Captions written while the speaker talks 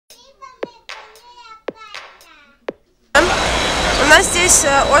нас здесь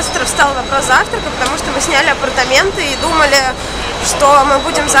остров стал вопрос завтрака, потому что мы сняли апартаменты и думали, что мы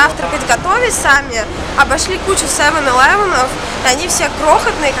будем завтракать, готовить сами. Обошли кучу 7-Eleven'ов, и они все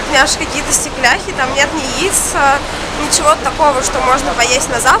крохотные, как няши, какие-то стекляхи, там нет ни яиц, ничего такого, что можно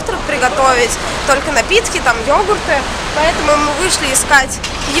поесть на завтрак, приготовить, только напитки, там йогурты. Поэтому мы вышли искать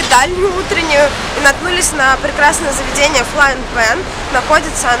едальню утреннюю и наткнулись на прекрасное заведение Flying Pan.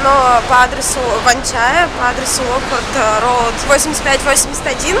 Находится оно по адресу в Общая, по адресу Lockwood Road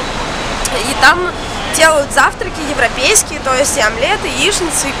 8581. И там делают завтраки европейские, то есть и омлеты, и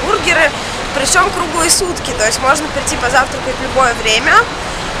яичницы, и бургеры, причем круглые сутки, то есть можно прийти позавтракать в любое время.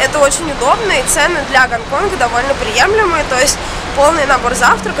 Это очень удобно, и цены для Гонконга довольно приемлемые, то есть полный набор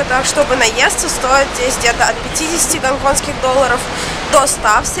завтрака, так чтобы наесться, стоит здесь где-то от 50 гонконгских долларов до 100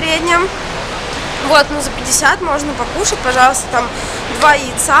 в среднем. Вот, ну за 50 можно покушать, пожалуйста, там 2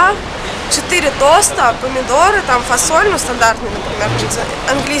 яйца, 4 тоста, помидоры, там фасоль, ну стандартный, например,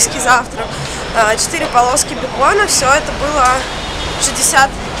 английский завтрак, 4 полоски бекона, все это было 60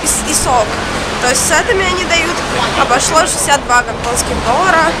 и сок. То есть с этими они дают, обошлось 62 гонконгских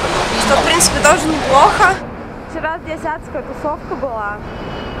доллара, что в принципе тоже неплохо. Вчера здесь адская тусовка была.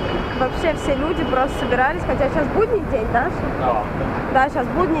 Вообще все люди просто собирались, хотя сейчас будний день, да? Да, сейчас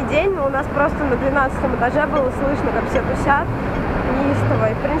будний день, но у нас просто на 12-м этаже было слышно, как все тусят неистово.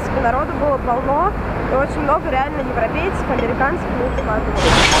 И в принципе народу было полно, и очень много реально европейцев, американцев, ну и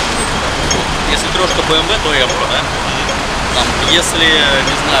если трошка BMW, то Эвро, да? Там, если,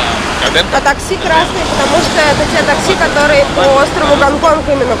 не знаю, а такси красные, потому что это те такси, которые по острову Гонконг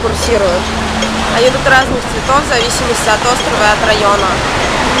именно курсируют. Они тут разных цветов в зависимости от острова и от района.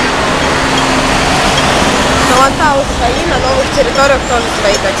 На Лантау свои, на новых территориях тоже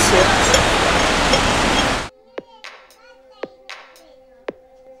свои такси.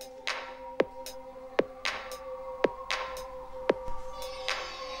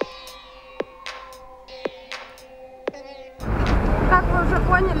 Как вы уже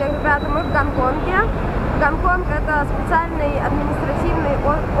поняли, ребята, мы в Гонконге. Гонконг – это специальный административный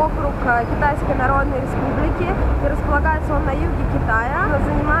округ Китайской Народной Республики, и располагается он на юге Китая. Он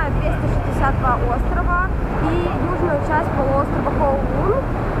занимает 262 острова, и южную часть полуострова Коулун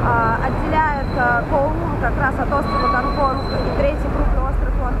отделяет Коулун как раз от острова Гонконг, и третий крупный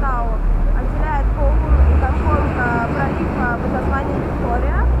остров Лантау отделяет Коулун и Гонконг пролив под названием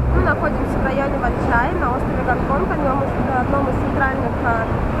Виктория. Мы находимся в районе Общая, на острове Гонконг, одном из центральных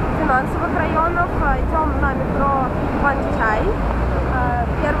финансовых районов. Идем на метро Общая.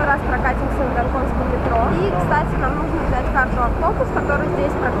 Первый раз прокатимся на гонконгском метро. И, кстати, нам нужно взять карту автобус, который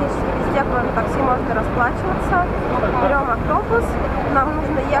здесь практически везде, кроме такси, можно расплачиваться. Берем автобус. Нам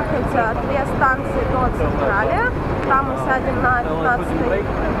нужно ехать 2 станции до Централи. Там мы сядем на 15-й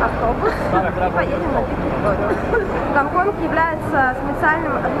автобус и поедем на территорию. Гонконг является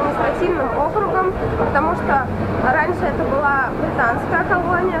специальным административным округом, потому что раньше это была британская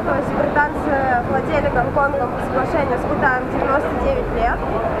колония, то есть британцы владели Гонконгом по соглашению с Китаем 99 лет,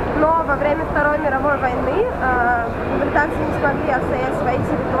 но во время Второй мировой войны британцы не смогли отстоять свои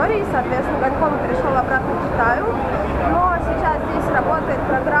территории, соответственно, Гонконг перешел обратно к Китаю, но сейчас здесь работает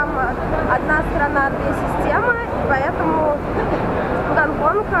программа «Одна страна, две системы», и поэтому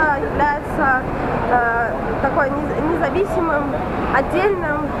Гонконг является такой независимым,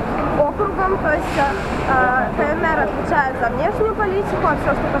 отдельным округом, то есть КНР отвечает за внешнюю политику, а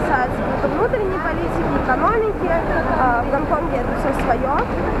все, что касается внутренней политики, экономики, в Гонконге это все свое,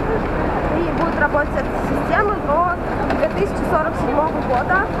 и будет работать эта система до 2047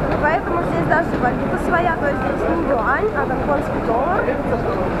 года, поэтому здесь даже валюта своя, то есть здесь не юань, а гонконгский доллар.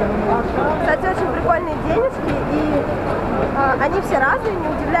 Кстати, очень прикольные денежки, и они все разные, не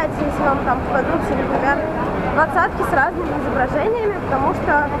удивляйтесь, если вам там попадутся, например, двадцатки с разными изображениями, потому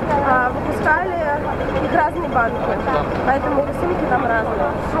что выпускали их разные банки, поэтому рисунки там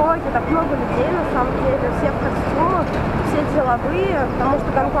разные. В шоке, так много людей на самом деле, все в костюмах, все деловые, потому что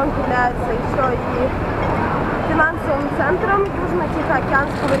Гонконг является еще и финансовым центром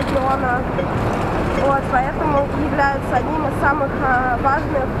Южно-Тихоокеанского региона. Вот, поэтому является одним из самых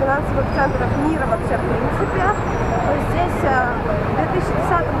важных финансовых центров мира вообще в принципе. То есть здесь в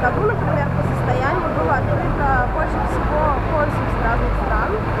 2010 году, например, по состоянию было открыто больше всего 80 разных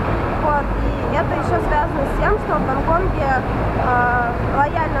стран. Вот, и это еще связано с тем, что в Гонконге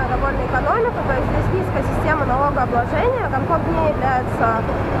лояльная довольно экономика, то есть здесь низкая система налогообложения. Гонконг не является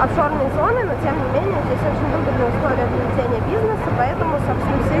офшорные зоны, но тем не менее здесь очень выгодная история для ведения бизнеса, поэтому,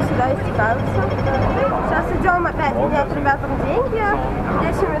 собственно, все сюда и стекаются. Сейчас идем опять менять ребятам деньги.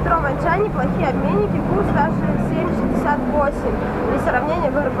 Здесь у метро Общая неплохие обменники, курс даже 7,68. Для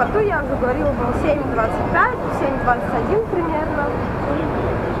сравнения, в аэропорту, я уже говорила, был 7,25, 7,21 примерно.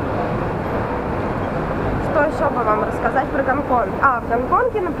 Что еще бы вам рассказать про Гонконг? В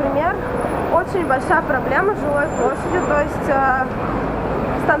Гонконге, например, очень большая проблема с жилой площадью, то есть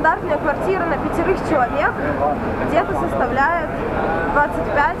стандартная квартира на 5 человек где-то составляет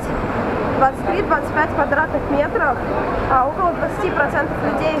 23-25 квадратных метров, около 20%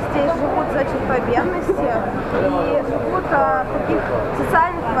 людей здесь живут за чертой бедности и живут в таких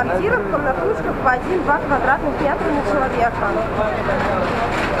социальных квартирах, комнатушках по 1-2 квадратных метра на человека.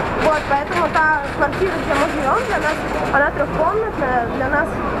 Вот, поэтому та квартира, где мы живем, для нас она трехкомнатная, для нас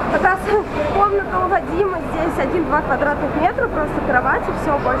как раз комната у Вадима здесь 1-2 квадратных метра, просто кровать и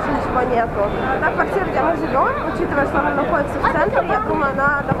все, больше ничего нету. Та квартира, где мы живем, учитывая, что она находится в центре, я думаю,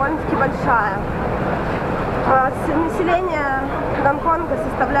 она довольно-таки большая. Население Гонконга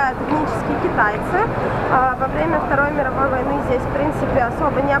составляют этнические китайцы. Во время Второй мировой войны здесь, в принципе,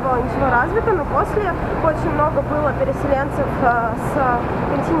 особо не было ничего развито, но после очень много было переселенцев с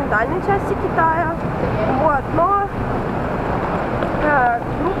континентальной части Китая. Вот, но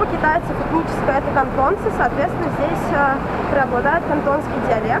группа китайцев этническая — это кантонцы, соответственно, здесь преобладает кантонский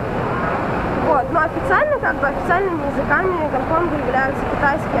диалект. Вот. Но официально, официальными языками Гонконга являются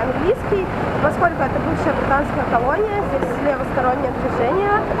китайский и английский, поскольку это бывшая британская колония, здесь левостороннее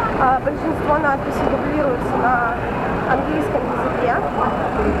движение, большинство надписей дублируется на английском языке.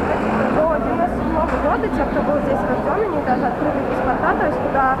 До 1997 года те, кто был здесь рожден, они даже открыли паспорта, то есть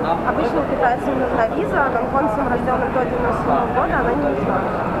куда обычным китайцам нужна виза, а гонконгцам, рожденным до 1997 года, она не нужна.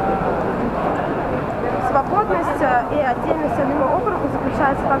 Свободность и отдельность одного округа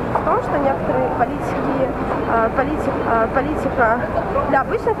заключается также в том, что некоторые политика для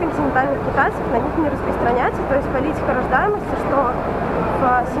обычных континентальных китайцев на них не распространяется, то есть политика рождаемости, что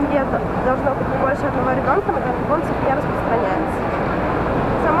в семье должно быть не больше одного ребенка, на гонконгцев не распространяется.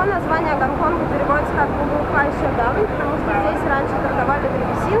 Само название Гонконга переводится как «глубокая гавань», потому что здесь раньше торговали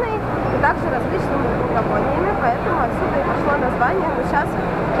древесиной и также различными благовониями, поэтому отсюда и пошло название. Но сейчас,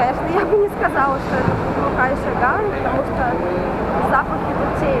 конечно, я бы не сказала, что это глубокая гавань, потому что запах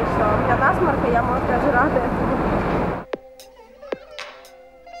крутейший, у меня насморк, и я, может, даже рада этому.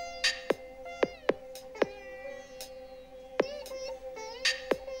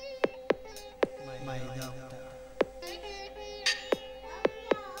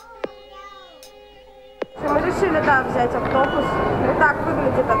 Мы решили, да, взять автобус. Вот так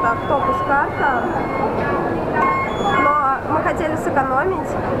выглядит эта автобус-карта. Но мы хотели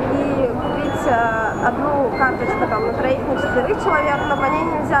сэкономить и купить одну карточку там на 3-4 человек, но по ней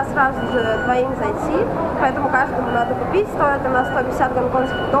нельзя сразу же двоим зайти, поэтому каждому надо купить. Стоит она 150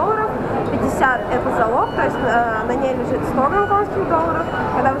 гонконгских долларов, 50 это залог, то есть на ней лежит 100 гонконгских долларов.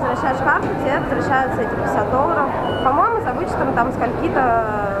 Когда возвращаешь карту, тебе возвращаются эти 50 долларов. По-моему, за вычетом там скольки-то,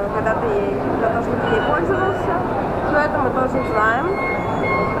 когда ты за то, что ты ей пользовался. Но это мы тоже знаем.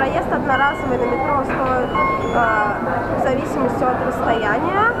 Проезд одноразовый на метро стоит в зависимости от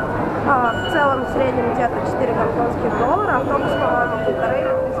расстояния. В целом, в среднем где-то 4 гонконгских доллара. Автобус, по-моему, 1,5 или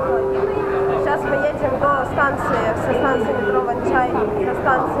 3,5. Сейчас мы едем до станции, со станции метро Общая до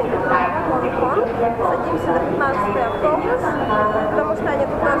станции метро Гонконг. Садимся на 15-й автобус, потому что они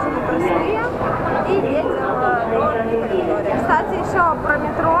тут тоже непростые. И едем до территории. Кстати, еще про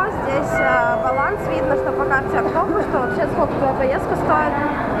метро. Здесь баланс. Видно, что по карте автобус, что вообще сколько твоя поездка стоит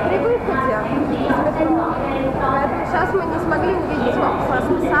при выходе из метро. Поэтому сейчас мы не смогли увидеть, сколько с нас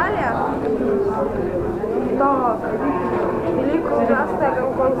писали. Так, великое ужасное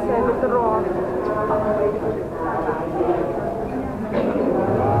гонконгское метро.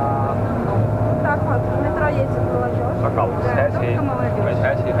 Так вот, в метро ездит молодежь.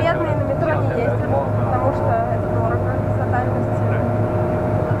 Бедные на метро не ездят, потому что это дорого, тотальности.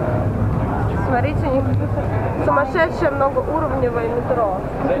 Смотрите, у них сумасшедшее многоуровневое метро.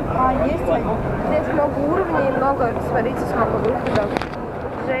 Здесь много уровней и много, смотрите, сколько выходов.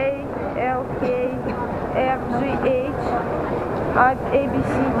 J, L, K, F, G, H, A, B,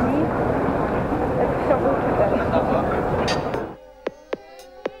 C, D.